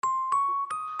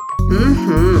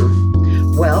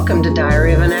Welcome to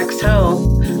Diary of an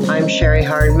Ex-Ho. I'm Cheri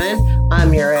Hardman.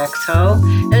 I'm your ex-ho,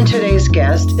 and today's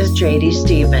guest is J.D.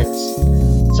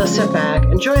 Stephans. So sit back,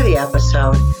 enjoy the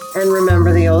episode, and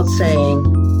remember the old saying,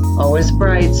 always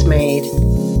bridesmaid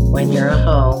when you're a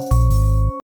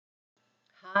hoe.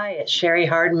 Hi, it's Cheri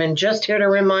Hardman, just here to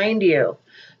remind you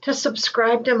to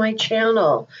subscribe to my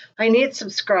channel. I need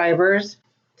subscribers.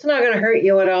 It's not going to hurt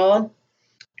you at all,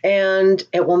 and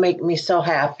it will make me so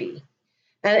happy.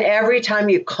 And every time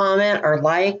you comment or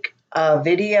like a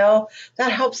video,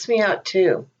 that helps me out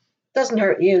too. Doesn't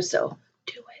hurt you, so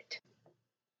do it.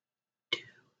 Do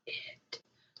it.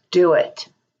 Do it.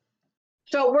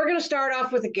 So we're going to start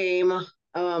off with a game.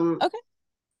 Okay.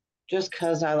 Just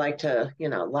because I like to,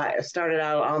 start it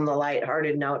out on the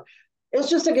lighthearted note.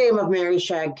 It's just a game of marry,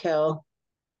 shag, kill.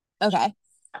 Okay.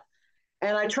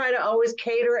 And I try to always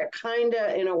cater it kind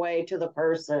of in a way to the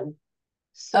person.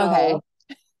 So,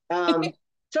 Okay.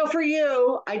 So for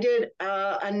you, I did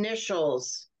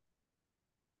initials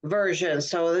version.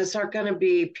 So these are going to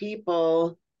be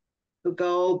people who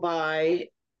go by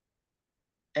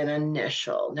an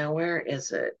initial. Now, where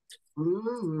is it?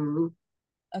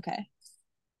 Okay.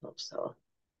 Hope so.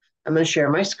 I'm going to share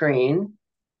my screen.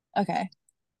 Okay.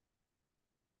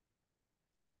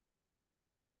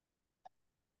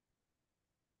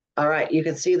 All right. You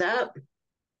can see that?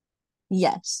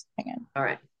 Yes. Hang on. All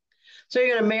right. So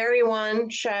you're going to marry one,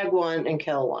 shag one, and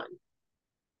kill one.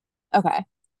 Okay.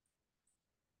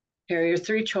 Here are your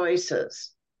three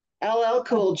choices. LL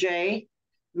Cool J,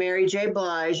 Mary J.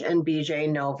 Blige, and BJ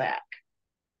Novak.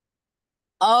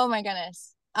 Oh my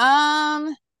goodness.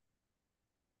 Wow.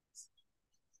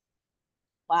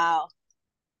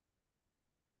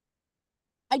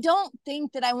 I don't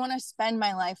think that I want to spend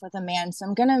my life with a man, so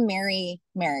I'm gonna marry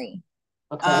Mary.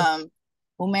 Okay.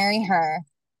 We'll marry her.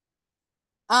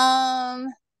 Um,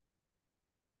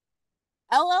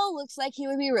 LL looks like he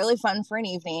would be really fun for an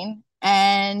evening,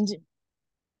 and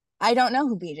I don't know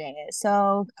who BJ is,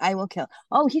 so I will kill.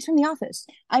 Oh, he's from The Office.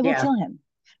 I will Yeah. kill him.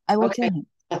 I will kill Okay. him.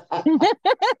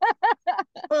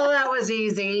 Well, that was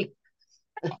easy.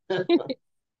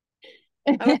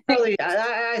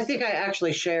 I think I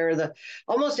actually share the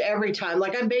almost every time.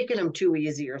 Like I'm making them too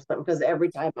easy or something because every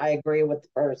time I agree with the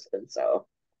person, so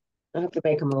I have to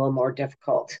make them a little more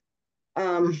difficult.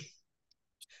 Um,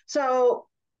 so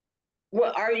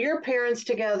what are your parents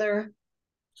together?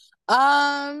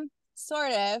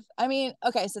 Sort of. I mean,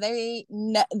 okay, so they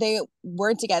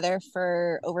were together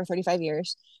for over 35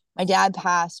 years. My dad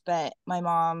passed, but my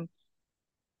mom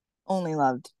only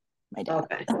loved my dad.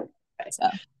 Okay. Okay. So,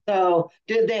 So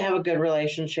did they have a good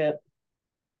relationship?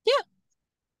 yeah,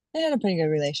 they had a pretty good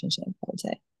relationship, I would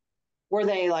say. Were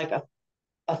they like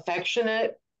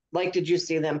affectionate? Like, did you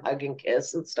see them hug and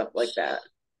kiss and stuff like that?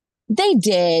 They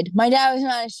did. My dad was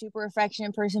not a super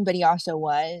affectionate person, but he also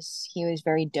was. He was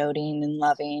very doting and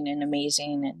loving and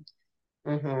amazing and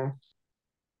Mm-hmm.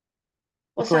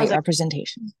 Well, great sounds like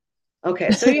representation.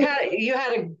 okay. So you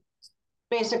had a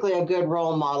basically a good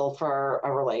role model for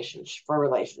a relationship for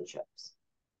relationships.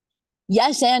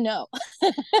 Yes and no.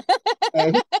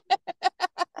 Okay.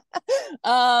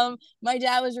 My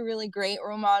dad was a really great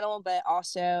role model, but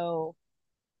also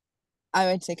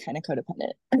I would say kind of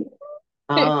codependent.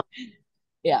 Uh,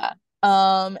 Yeah.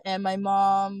 And my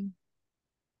mom,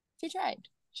 she tried.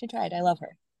 She tried. I love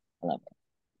her. I love her.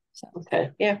 So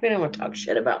okay. Yeah, we don't want to talk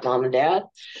shit about mom and dad.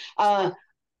 Uh,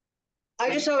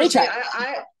 I just they always think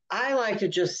tried. I like to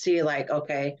just see like,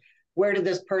 okay, where did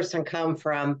this person come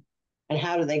from and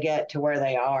how do they get to where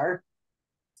they are?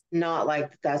 Not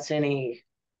like that's any,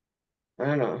 I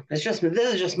don't know. This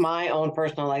is just my own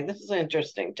personal, like, this is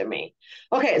interesting to me.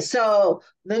 Okay, so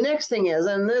the next thing is,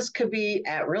 and this could be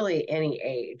at really any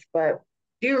age, but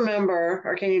do you remember,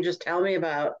 or can you just tell me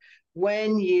about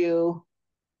when you,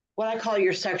 what I call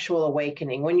your sexual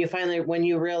awakening, when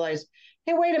you realize,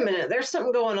 hey, wait a minute, there's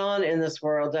something going on in this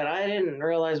world that I didn't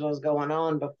realize was going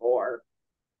on before.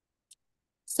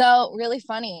 So really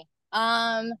funny.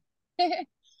 I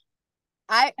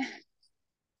I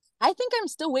think I'm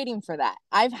still waiting for that.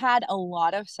 I've had a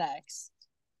lot of sex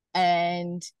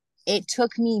and it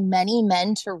took me many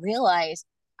men to realize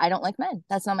I don't like men.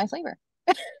 That's not my flavor.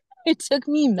 It took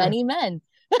me many men.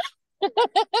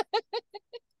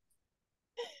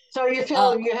 So you Uh,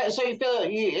 feel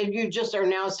you just are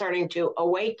now starting to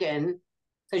awaken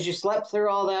because you slept through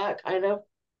all that kind of.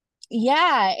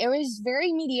 yeah, it was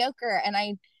very mediocre, and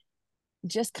I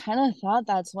just kind of thought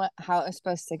that's what how it was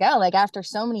supposed to go. Like after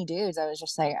so many dudes, I was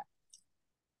just like,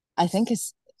 I think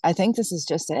it's, I think this is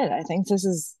just it. I think this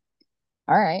is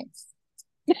all right.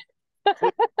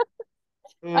 I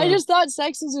Mm, just thought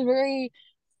sex was a very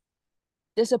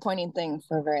disappointing thing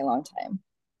for a very long time.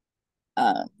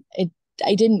 It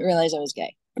I didn't realize I was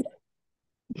gay.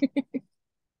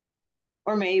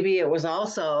 Or maybe it was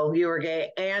also you were gay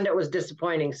and it was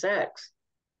disappointing sex.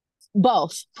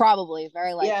 Both, probably,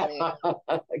 very Yeah. likely.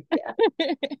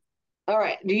 Yeah. All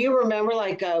right. Do you remember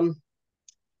like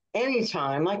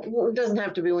anytime, like it doesn't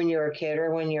have to be when you're a kid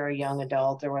or when you're a young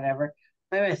adult or whatever.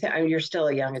 I mean, you're still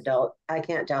a young adult. I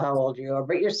can't tell how old you are,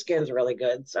 but your skin's really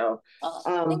good. So, Oh,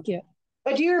 um, thank you.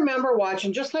 but do you remember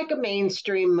watching just like a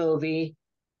mainstream movie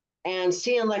and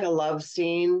seeing like a love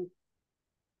scene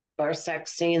or a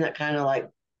sex scene that kind of like,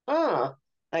 oh,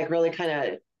 like really kind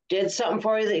of did something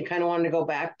for you that you kind of wanted to go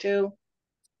back to?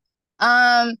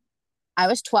 Um, I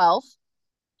was 12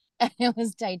 and it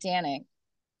was Titanic.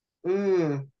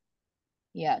 Mm,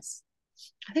 Yes.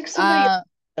 I think somebody Uh,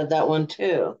 said that one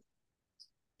too.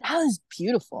 that was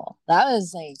beautiful. That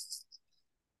was like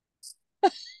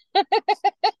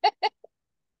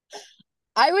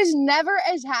I was never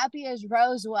as happy as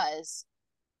Rose was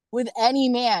with any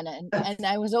man, and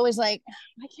I was always like,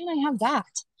 why can't I have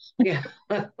that? Yeah.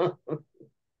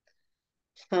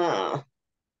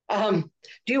 Huh. Do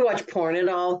you watch porn at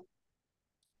all?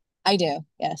 I do,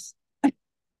 yes. And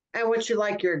what's your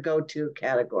like your go-to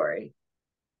category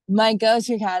My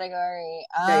go-to category.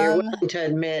 that you're willing to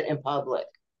admit in public?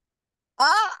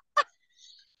 Ah,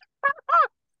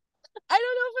 I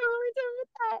don't know if I want to admit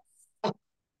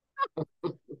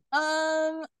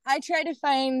that. I try to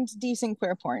find decent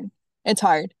queer porn. It's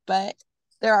hard, but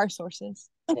there are sources.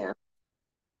 Yeah.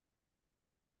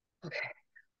 Okay.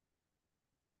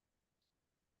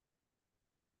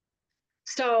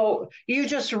 So you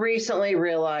just recently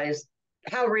realized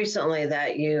how recently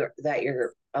that you're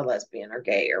a lesbian or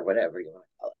gay or whatever you want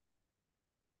to call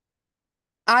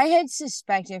I had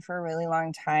suspected for a really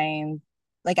long time,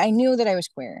 like I knew that I was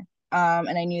queer,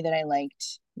 and I knew that I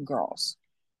liked girls.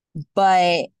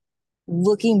 But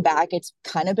looking back, it's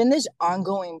kind of been this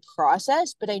ongoing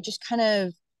process, but I just kind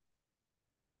of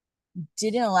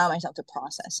didn't allow myself to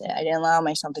process it. I didn't allow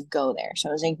myself to go there. So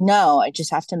I was like, no, I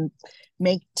just have to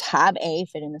make tab A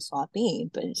fit in the slot B.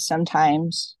 But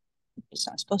sometimes it's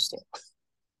not supposed to.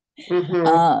 it. Hmm.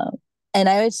 Um, and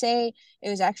I would say it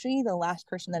was actually the last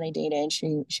person that I dated.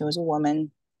 She was a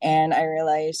woman, and I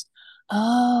realized,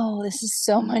 oh, this is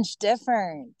so much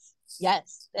different.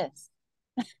 Yes, this.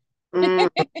 Mm,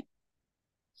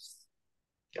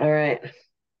 all right.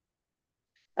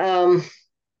 Um,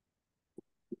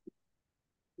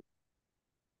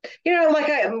 like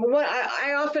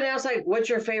I often ask like, what's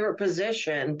your favorite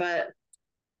position? But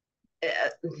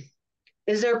uh,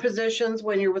 is there positions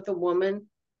when you're with a woman?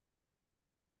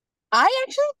 I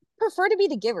actually prefer to be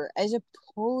the giver as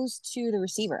opposed to the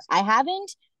receiver. I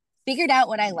haven't figured out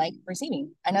what I like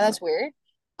receiving. I know that's weird.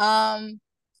 Um,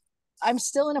 I'm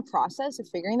still in a process of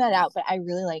figuring that out, but I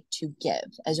really like to give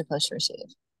as opposed to receive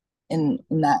in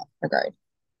that regard.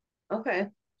 Okay.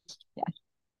 Yeah.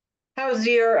 How's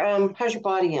your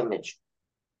body image?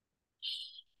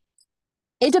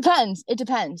 It depends. It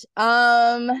depends.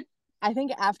 I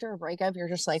think after a breakup, you're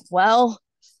just like, well,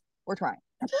 we're trying.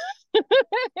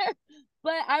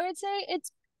 But I would say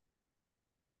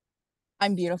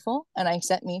I'm beautiful and I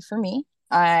accept me for me.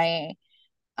 I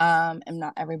am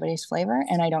not everybody's flavor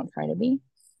and I don't try to be.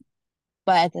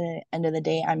 But at the end of the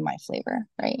day, I'm my flavor,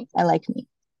 right? I like me.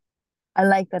 I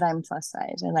like that I'm plus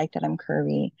size. I like that I'm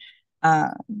curvy.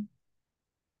 Um,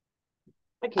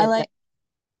 I I get that. like,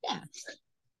 yeah.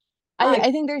 I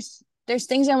I think there's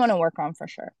things I want to work on for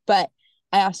sure. But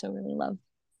I also really love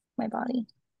my body.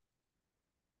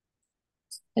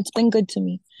 It's been good to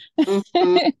me.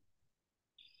 mhm.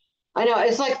 I know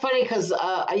it's like funny because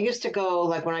I used to go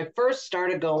like when I first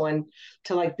started going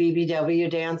to like BBW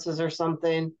dances or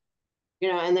something,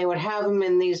 and they would have them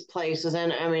in these places,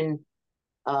 and I mean,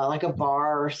 like a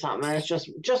bar or something, and it's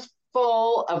just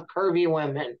full of curvy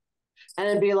women, and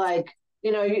it'd be like,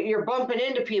 you're bumping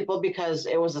into people because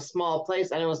it was a small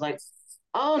place, and it was like,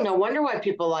 oh, no wonder why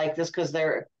people like this because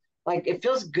they're like, it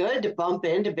feels good to bump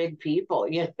into big people,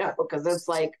 because it's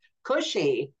like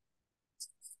cushy.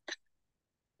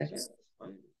 I just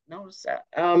notice that.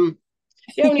 Do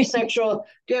you have any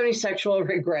sexual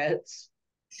regrets?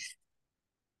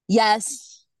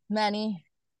 Yes, many.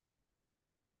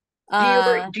 Do you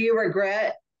Uh, do you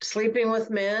regret sleeping with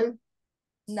men?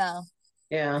 no,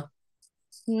 Yeah.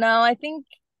 no. I think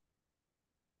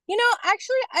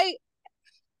actually, I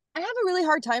have a really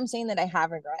hard time saying that I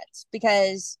have regrets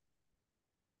because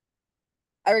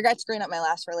I regret screwing up my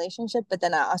last relationship, but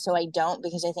then I don't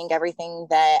because I think everything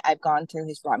that I've gone through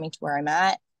has brought me to where I'm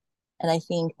at. And I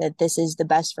think that this is the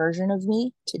best version of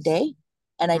me today.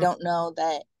 And I don't know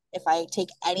that if I take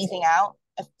anything out,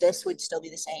 if this would still be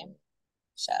the same.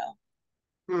 So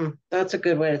That's a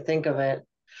good way to think of it.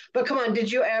 But come on,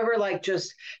 did you ever like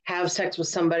just have sex with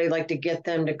somebody like to get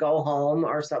them to go home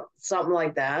or something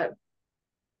like that?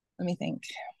 let me think.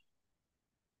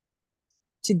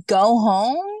 To go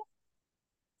home?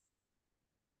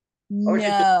 Or to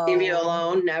just leave you No.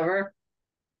 alone? Never?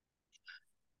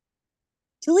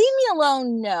 To leave me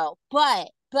alone, no. But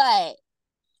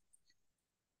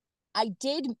I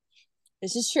did,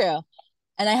 this is true.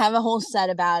 And I have a whole set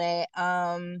about it.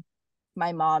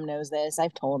 My mom knows this.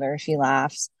 I've told her. She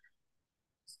laughs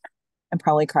and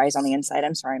probably cries on the inside.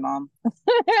 I'm sorry, mom.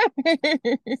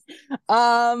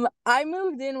 I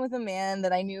moved in with a man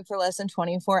that I knew for less than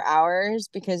 24 hours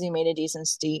because he made a decent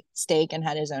steak and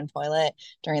had his own toilet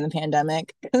during the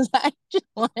pandemic because I just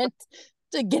wanted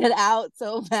to get it out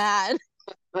so bad.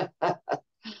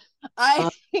 I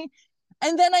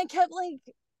and then I kept like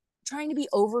trying to be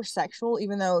over sexual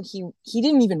even though he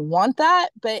didn't even want that,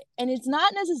 but and it's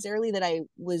not necessarily that I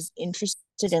was interested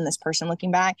in this person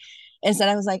looking back. Instead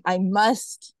I was like, I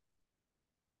must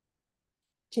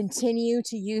continue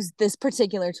to use this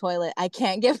particular toilet. I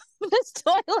can't give this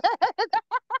toilet.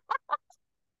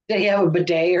 Did he have a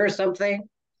bidet or something?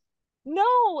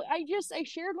 No, I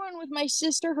shared one with my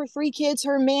sister, her three kids,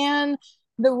 her man,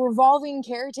 the revolving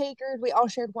caretakers. We all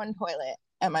shared one toilet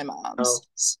at my Oh,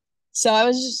 mom's. So I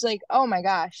was just like, oh my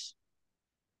gosh,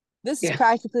 yeah.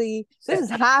 this is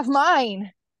half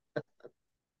mine.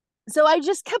 So I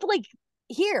just kept like,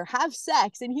 here, have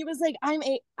sex. And he was like,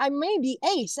 I may be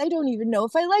ace. I don't even know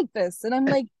if I like this. And I'm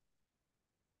like,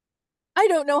 I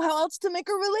don't know how else to make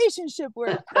a relationship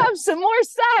work. Have some more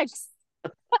sex.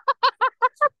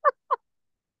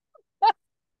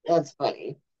 That's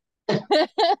funny.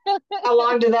 How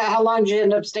long did you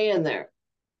end up staying there?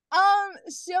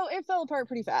 So it fell apart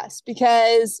pretty fast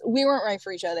because we weren't right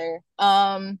for each other.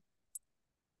 You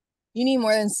need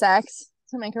more than sex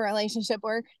to make a relationship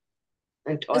work,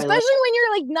 And toilet. especially when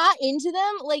you're like not into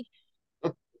them. Like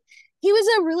he was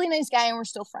a really nice guy and we're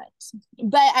still friends.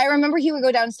 But I remember he would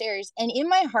go downstairs and in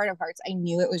my heart of hearts, I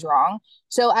knew it was wrong.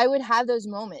 So I would have those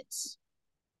moments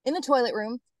in the toilet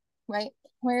room, right?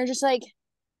 Where you're just like,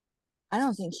 I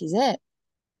don't think he's it.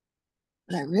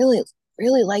 But I really,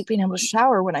 really like being able to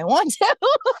shower when I want to.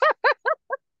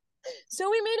 So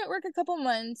we made it work a couple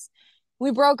months.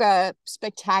 We broke up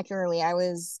spectacularly. I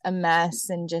was a mess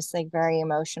and just like very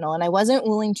emotional. And I wasn't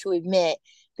willing to admit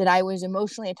that I was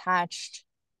emotionally attached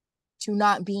to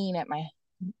not being at my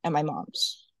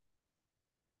mom's.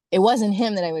 It wasn't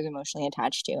him that I was emotionally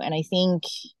attached to. And I think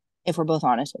if we're both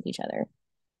honest with each other,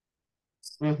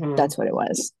 Mm-hmm. that's what it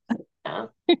was. Yeah.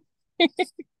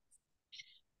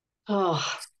 Oh,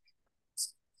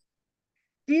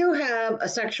 do you have a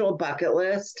sexual bucket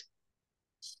list,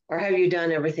 or have you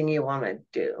done everything you want to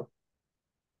do?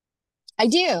 I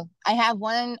do. I have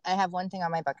one thing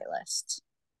on my bucket list.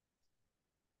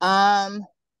 Um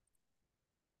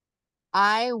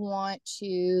I want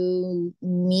to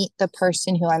meet the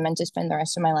person who I'm meant to spend the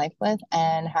rest of my life with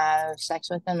and have sex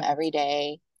with them every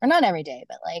day, or not every day,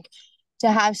 but like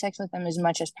to have sex with them as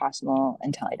much as possible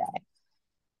until I die.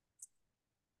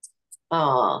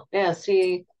 Oh, yeah.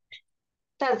 See,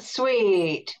 that's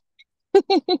sweet.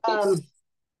 Um,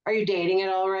 are you dating at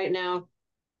all right now?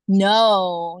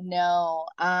 No, no.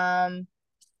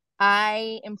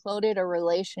 I imploded a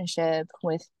relationship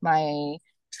with my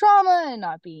trauma and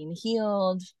not being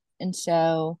healed. And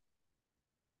so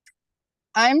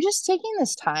I'm just taking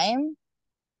this time,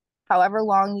 however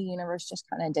long the universe just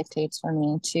kind of dictates for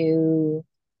me to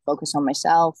focus on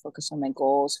myself, focus on my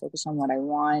goals, focus on what I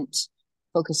want,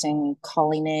 focusing,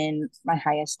 calling in my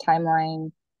highest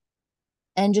timeline,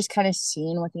 and just kind of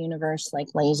seeing what the universe like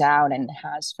lays out and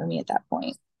has for me at that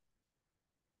point.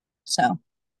 So,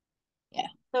 yeah.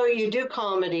 So you do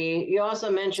comedy. You also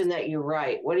mentioned that you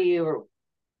write. What do you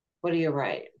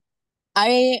write?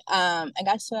 I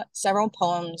got several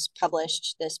poems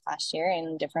published this past year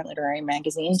in different literary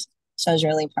magazines, so I was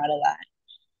really proud of that.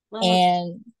 Well,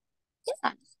 And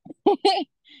yeah,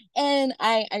 and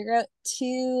I wrote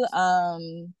two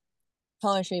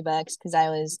poetry books because I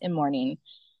was in mourning.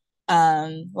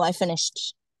 Well, I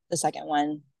finished the second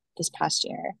one this past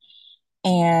year,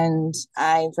 and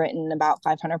I've written about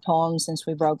 500 poems since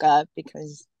we broke up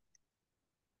because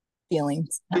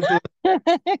feelings. mhm.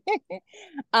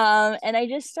 And I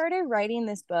just started writing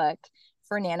this book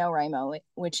for NaNoWriMo,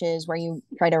 which is where you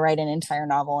try to write an entire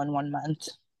novel in 1 month.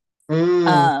 Mm,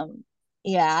 Um,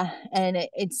 yeah, and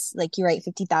it's like you write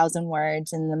 50,000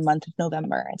 words in the month of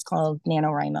November. It's called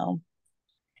NaNoWriMo.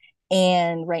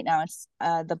 And right now it's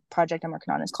the project I'm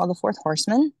working on is called The Fourth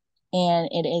Horseman. and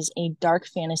it is a dark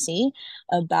fantasy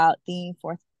about the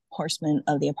fourth horseman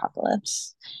of the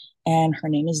apocalypse. And her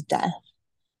name is Death.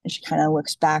 And she kind of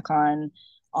looks back on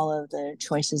all of the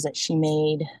choices that she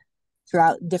made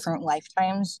throughout different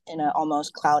lifetimes in an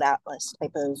almost cloud atlas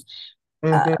type of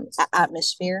Mm-hmm.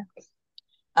 atmosphere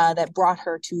that brought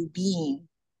her to being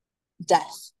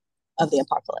Death of the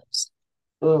apocalypse.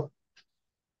 Ooh.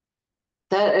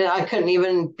 That I couldn't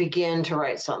even begin to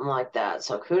write something like that.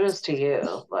 So kudos to you.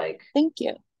 Like, Thank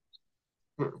you.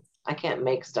 I can't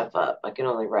make stuff up. I can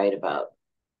only write about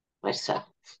myself.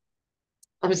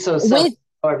 I'm so With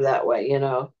self-absorbed that way, you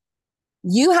know.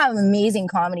 you have amazing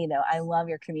comedy though. I love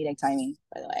your comedic timing,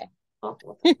 by Oh,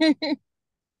 well, the way.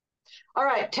 all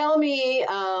right, tell me.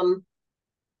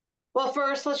 Well,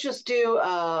 first, let's just do.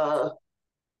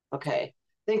 Okay,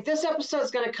 I think this episode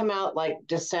is going to come out like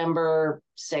December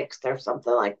 6th or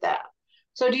something like that.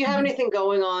 So, do you have anything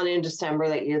going on in December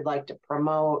that you'd like to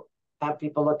promote? Have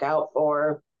people look out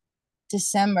for?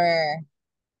 December.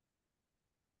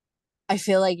 I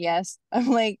feel like yes.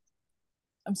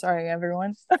 I'm sorry,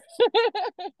 everyone.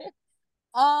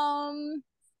 um,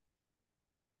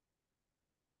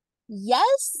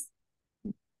 yes,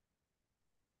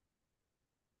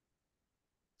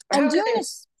 Or I'm how can doing I? a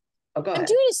Oh, go I'm ahead.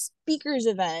 doing a speakers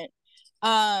event.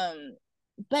 Um,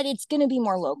 but it's gonna be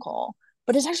more local.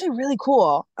 But it's actually really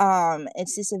cool.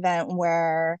 It's this event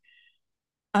where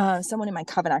someone in my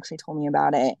coven actually told me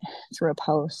about it through a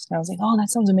post. And I was like, oh, that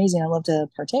sounds amazing. I'd love to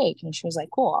partake. And she was like,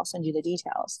 cool, I'll send you the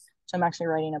details. So I'm actually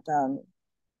writing up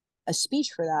a speech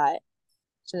for that.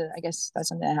 So I guess that's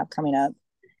something I have coming up.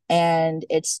 And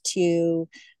it's to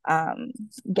um,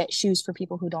 get shoes for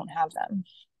people who don't have them,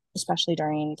 especially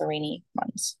during the rainy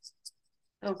months.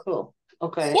 Oh, cool.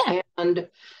 Okay, Yeah. and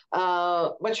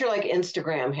what's your like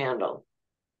Instagram handle?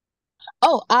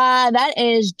 Oh, that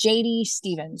is JD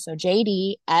Stephans. So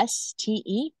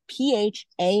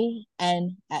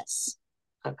JDSTEPHANS.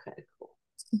 Okay, cool.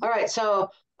 All right, so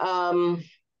um,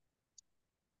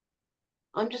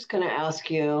 I'm just going to ask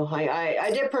you.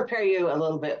 I did prepare you a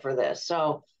little bit for this,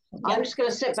 so I'm Yeah. just going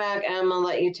to sit back and I'm going to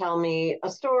let you tell me a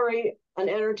story, an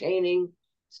entertaining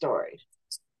story.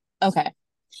 Okay.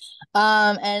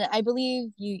 And I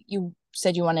believe you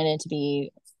said you wanted it to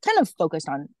be kind of focused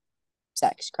on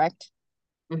sex, correct?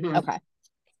 Hmm. Okay.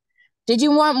 Did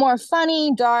you want more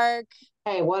funny, dark?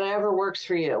 Hey, whatever works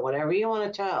for you, whatever you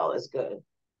want to tell is good.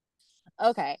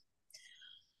 Okay.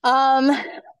 Um,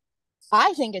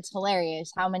 I think it's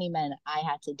hilarious how many men I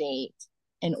had to date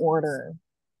in order.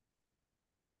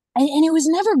 And it was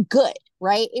never good,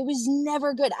 right? It was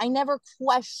never good. I never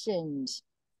questioned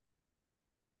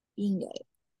being gay.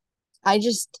 I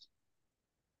just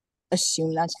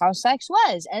assumed that's how sex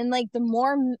was. And like the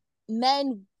more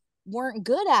men weren't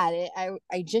good at it,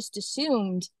 I just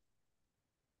assumed,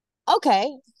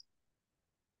 okay,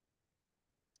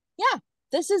 yeah,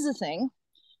 this is a thing.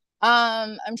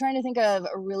 I'm trying to think of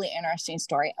a really interesting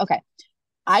story. Okay.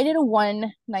 I did a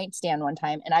one night stand one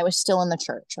time and I was still in the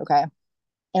church, okay?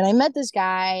 And I met this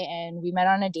guy and we met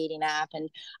on a dating app and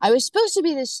I was supposed to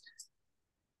be this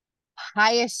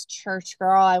highest church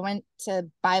girl. I went to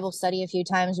Bible study a few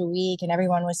times a week and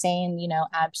everyone was saying,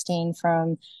 abstain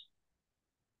from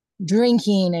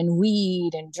drinking and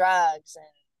weed and drugs and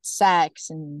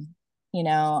sex and you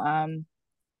know um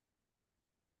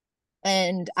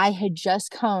and I had just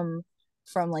come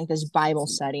from like this Bible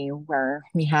study where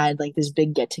we had like this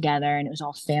big get together and it was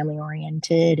all family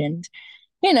oriented and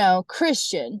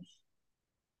Christian.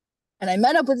 And I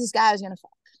met up with this guy I was gonna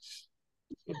fuck.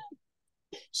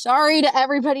 Sorry to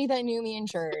everybody that knew me in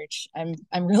church. I'm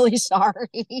really sorry.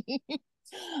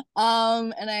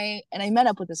 And I met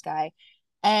up with this guy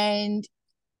and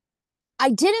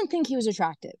I didn't think he was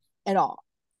attractive at all.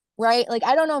 Right? Like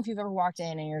I don't know if you've ever walked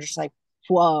in and you're just like,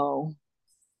 whoa.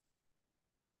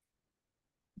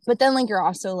 But then like you're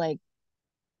also like,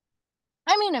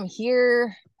 I mean, I'm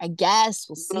here, I guess.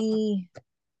 We'll see.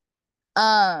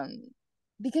 Um,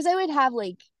 because I would have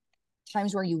like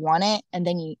times where you want it, and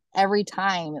then every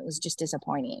time it was just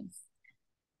disappointing.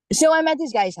 So I'm at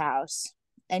this guy's house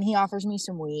and he offers me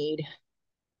some weed.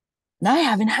 And I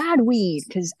haven't had weed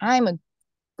because I'm a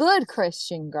good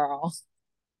Christian girl.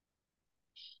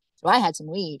 So I had some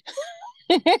weed.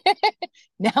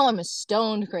 Now I'm a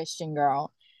stoned Christian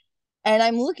girl. And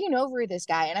I'm looking over at this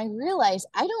guy and I realize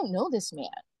I don't know this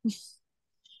man.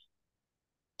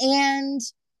 And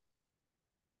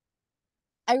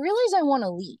I realize I want to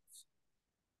leave.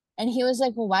 And he was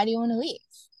like, well, why do you want to leave?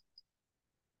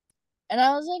 And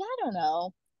I was like, I don't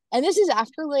know. And this is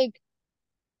after like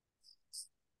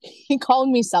he called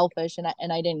me selfish and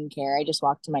I didn't care. I just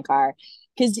walked to my car.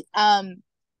 Cause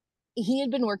he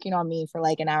had been working on me for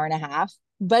like an hour and a half,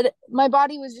 but my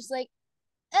body was just like,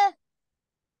 eh,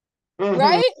 Hmm.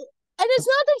 right? And it's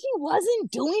not that he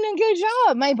wasn't doing a good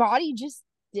job. My body just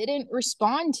didn't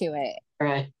respond to it.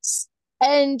 Right.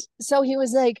 And so he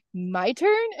was like, my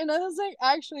turn. And I was like,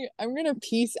 actually, I'm going to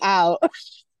peace out.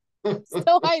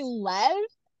 So I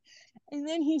left. And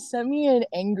then he sent me an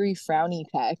angry, frowny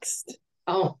text.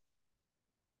 Oh.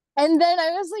 And then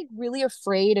I was like really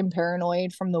afraid and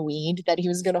paranoid from the weed that he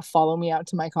was going to follow me out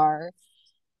to my car.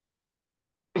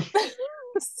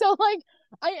 So, like,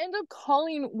 I end up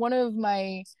calling one of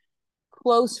my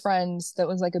close friends that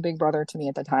was like a big brother to me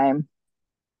at the time.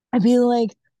 I'd be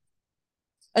like,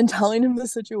 and telling him the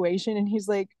situation. And he's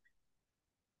like,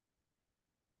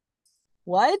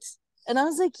 what? And I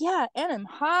was like, yeah, and I'm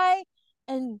high.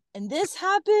 And this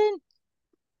happened.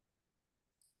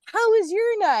 How was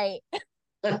your night?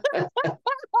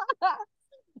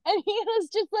 And he was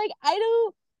just like, I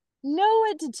don't know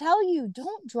what to tell you.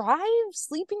 Don't drive,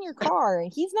 sleep in your car.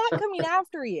 He's not coming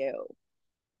after you.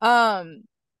 Um,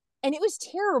 and it was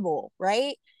terrible,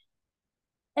 right?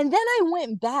 And then I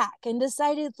went back and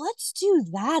decided, let's do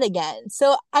that again.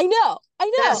 So I That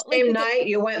know, like same night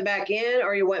you went back in,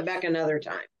 or you went back another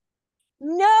time?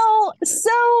 no.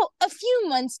 So a few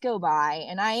months go by,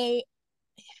 and I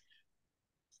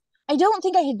don't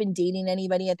think I had been dating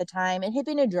anybody at the time. It had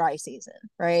been a dry season,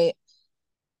 right?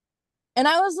 And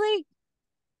I was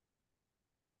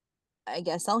like, I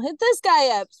guess I'll hit this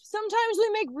guy up. Sometimes we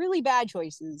make really bad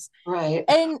choices. Right.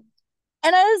 And I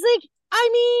was like, I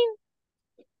mean,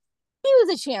 he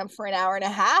was a champ for an hour and a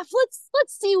half.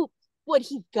 Let's see what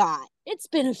he got. It's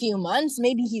been a few months.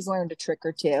 Maybe he's learned a trick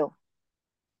or two.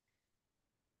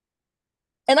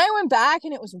 And I went back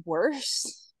and it was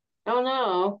worse. Oh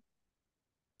no.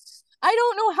 I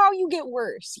don't know how you get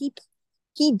worse. He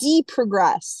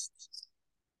deprogressed.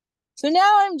 So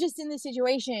now I'm just in this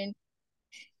situation.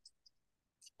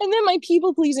 And then my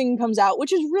people pleasing comes out,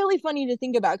 which is really funny to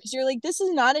think about because you're like, this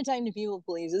is not a time to people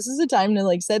please. This is a time to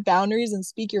like set boundaries and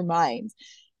speak your mind.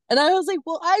 And I was like,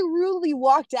 well, I rudely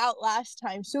walked out last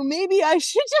time, so maybe I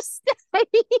should just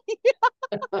stay.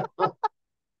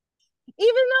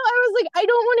 Even though I was like, I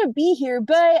don't want to be here,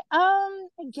 but I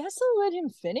guess I'll let him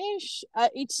finish.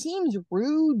 It seems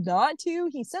rude not to.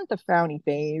 He sent the frowny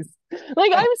face.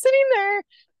 Like I'm sitting there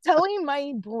telling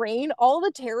my brain all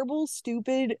the terrible,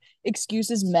 stupid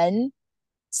excuses men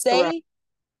Right. say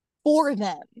for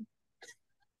them.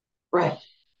 Right.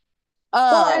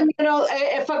 Well, Um. and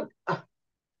if a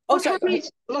Oh, sorry. Go ahead.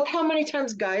 look how many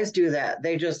times guys do that.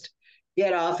 They just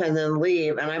get off and then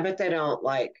leave, and I bet they don't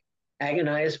like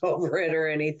agonize over it or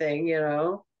anything.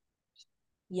 Could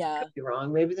Yeah. be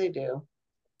wrong. Maybe they do.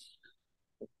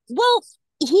 Well,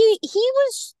 he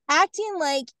was acting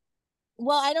like,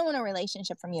 well, I don't want a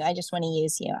relationship from you. I just want to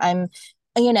use you. I'm,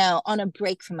 on a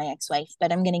break from my ex-wife,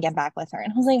 but I'm gonna get back with her.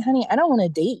 And I was like, honey, I don't want to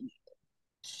date you.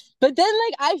 But then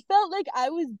like I felt like I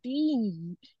was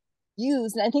being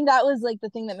used. And I think that was like the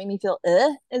thing that made me feel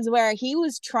is where he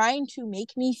was trying to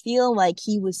make me feel like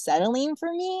he was settling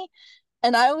for me.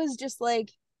 And I was just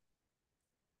like,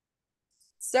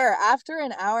 sir, after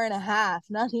an hour and a half,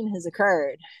 nothing has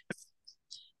occurred.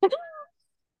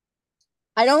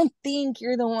 I don't think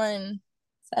you're the one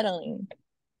settling.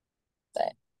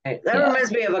 But Right. That yeah.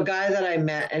 reminds me of a guy that I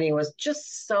met, and he was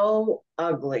just so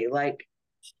ugly. Like,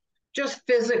 just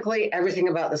physically, everything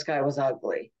about this guy was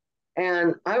ugly.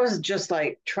 And I was just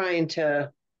like trying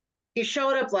to, he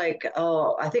showed up like,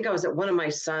 oh, I think I was at one of my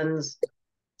son's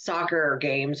soccer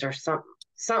games or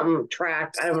something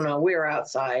track. I don't know. We were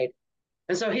outside.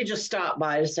 And so he just stopped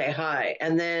by to say hi.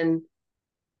 And then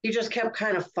he just kept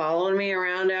kind of following me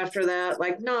around after that.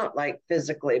 Like, not like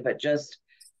physically, but just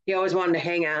he always wanted to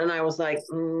hang out. And I was like,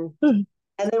 mm. And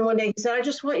then one day he said, I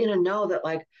just want you to know that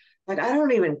like I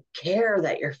don't even care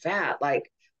that you're fat.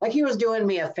 Like he was doing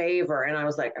me a favor. And I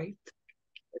was like, are you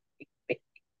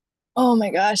Oh my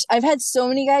gosh. I've had so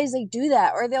many guys like do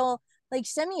that, or they'll like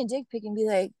send me a dick pic and be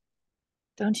like,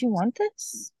 don't you want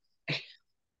this?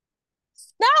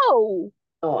 No,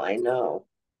 oh, I know.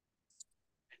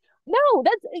 no,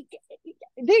 that's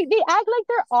they act like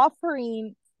they're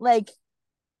offering like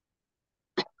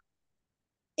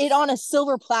it on a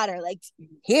silver platter, like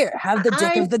here, have the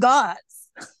dick I of the gods.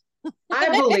 I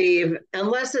believe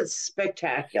unless it's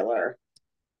spectacular,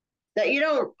 that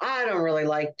I don't really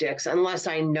like dicks unless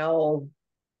I know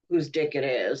whose dick it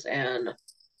is and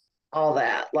all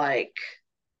that. Like,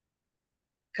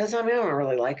 because I mean, I don't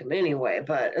really like him anyway,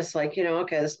 but it's like,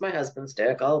 okay, this is my husband's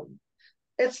dick.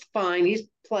 It's fine. He's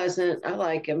pleasant. I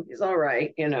like him. He's all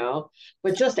right.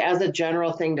 But just as a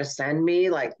general thing to send me,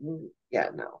 like, yeah,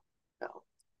 no, no.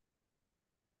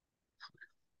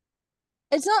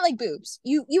 It's not like boobs.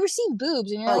 You receive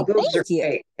boobs and you're Oh, like, boobs are thank you.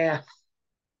 great. Yeah.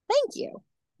 Thank you.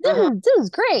 Uh-huh. This is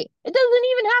great. It doesn't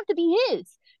even have to be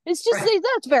his. It's just Right. say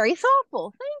that's very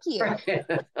thoughtful. Thank you.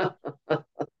 Right.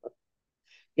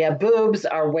 Yeah, boobs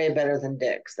are way better than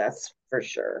dicks. That's for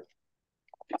sure.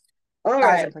 All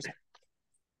right. 1,000%.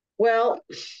 Well,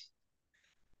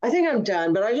 I think I'm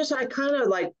done, but I kind of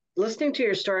like listening to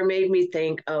your story made me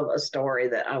think of a story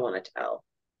that I want to tell.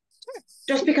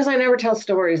 Just because I never tell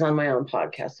stories on my own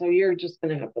podcast. So you're just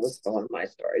going to have to listen to one of my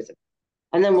stories.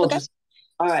 And then we'll Okay. just,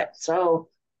 all right. So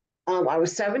I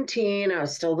was 17. I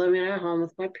was still living at home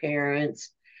with my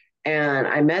parents. And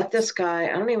I met this guy.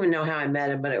 I don't even know how I met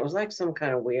him, but it was like some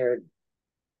kind of weird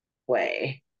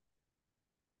way.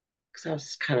 Because I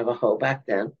was kind of a hoe back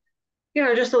then.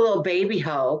 Just a little baby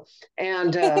hoe.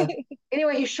 And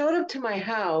anyway, he showed up to my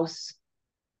house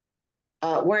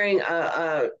wearing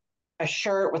a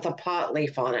shirt with a pot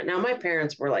leaf on it. Now, my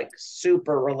parents were like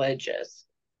super religious,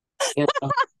 you know.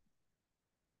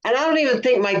 And I don't even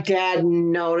think my dad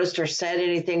noticed or said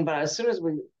anything, but as soon as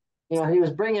he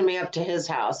was bringing me up to his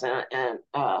house and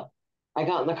I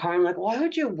got in the car. I'm like, why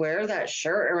would you wear that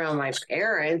shirt around my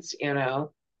parents?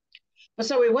 But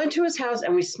so we went to his house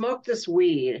and we smoked this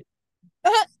weed.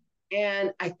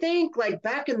 And I think like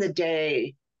back in the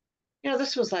day,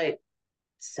 this was like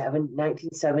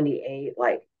 1978.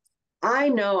 Like I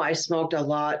know I smoked a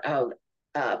lot of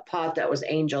pot that was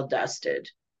angel dusted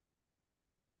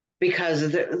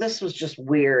because this was just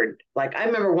weird. Like I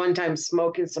remember one time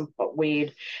smoking some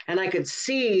weed and I could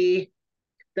see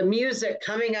the music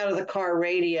coming out of the car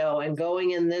radio and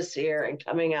going in this ear and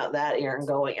coming out that ear and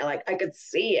going, and like I could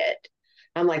see it.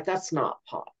 I'm like, that's not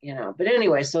pot. But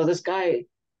anyway, so this guy,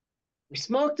 we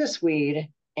smoked this weed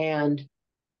and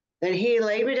then he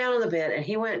laid me down on the bed and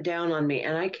he went down on me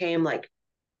and I came like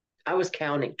I was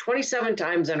counting 27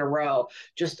 times in a row,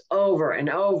 just over and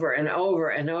over and over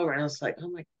and over. And I was like, oh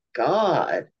my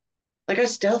God. Like I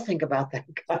still think about that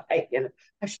guy.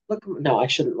 I should look him. No, I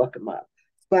shouldn't look him up.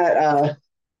 But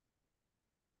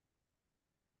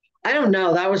I don't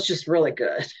know. That was just really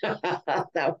good.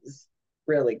 That was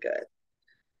really good.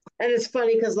 And it's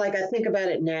funny because like I think about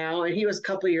it now, and he was a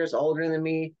couple of years older than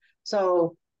me.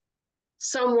 So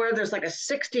somewhere there's like a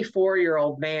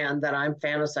 64-year-old man that I'm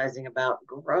fantasizing about.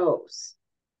 Gross.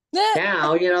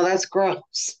 Now, that's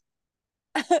gross.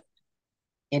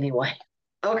 Anyway,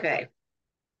 okay.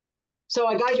 So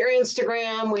I got your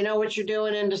Instagram. We know what you're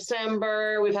doing in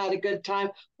December. We've had a good time.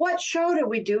 What show did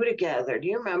we do together? Do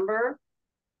you remember?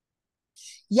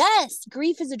 Yes,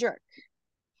 grief is a jerk.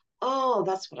 Oh,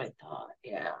 that's what I thought.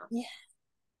 Yeah. Yeah,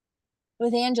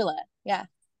 with Angela. Yeah,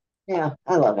 Yeah,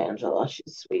 I love Angela.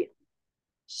 She's sweet.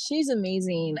 she's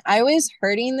amazing. I was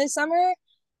hurting this summer,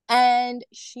 and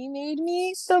she made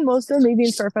me the most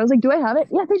amazing scarf. I was like, "Do I have it?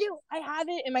 Yes, I do. I have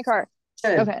it in my car."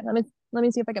 Good. Okay, let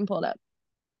me see if I can pull it up.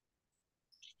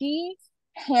 She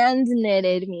hand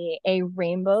knitted me a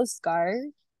rainbow scarf,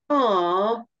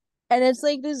 Aw. and it's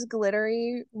like this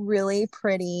glittery, really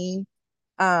pretty.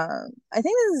 I think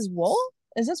this is wool.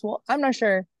 Is this wool? I'm not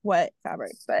sure what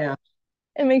fabric, but Yeah,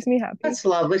 it makes me happy. that's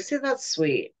lovely. See, that's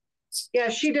sweet. Yeah,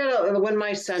 she did. When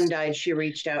my son died, she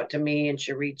reached out to me and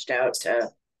she reached out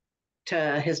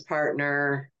to his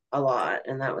partner a lot,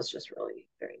 and that was just really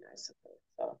very nice of her.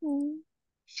 So Mm,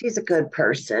 she's a good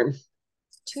person.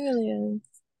 truly is.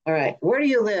 All right, where do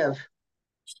you live?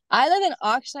 I live in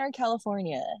Oxnard,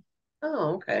 California.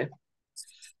 Oh, okay.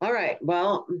 All right.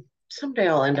 Well, someday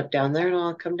I'll end up down there and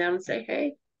I'll come down and say,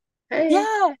 hey, hey.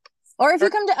 Yeah. Or if you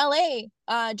come to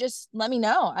LA, just let me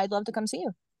know. I'd love to come see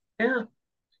you. Yeah,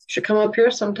 should come up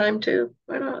here sometime too.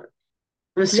 Why not?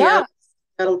 I'm in Seattle,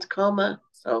 Yeah. Tacoma.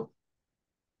 So, all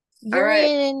You're right.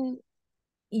 in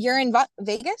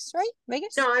Vegas, right? No,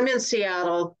 Vegas? I'm in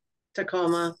Seattle,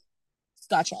 Tacoma.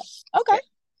 Gotcha. Yeah, Okay.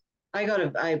 I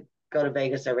go to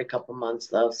Vegas every couple months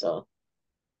though. So,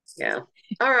 yeah.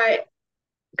 All right.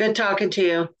 Good talking to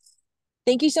you.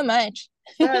 Thank you so much.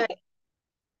 Bye.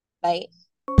 Bye.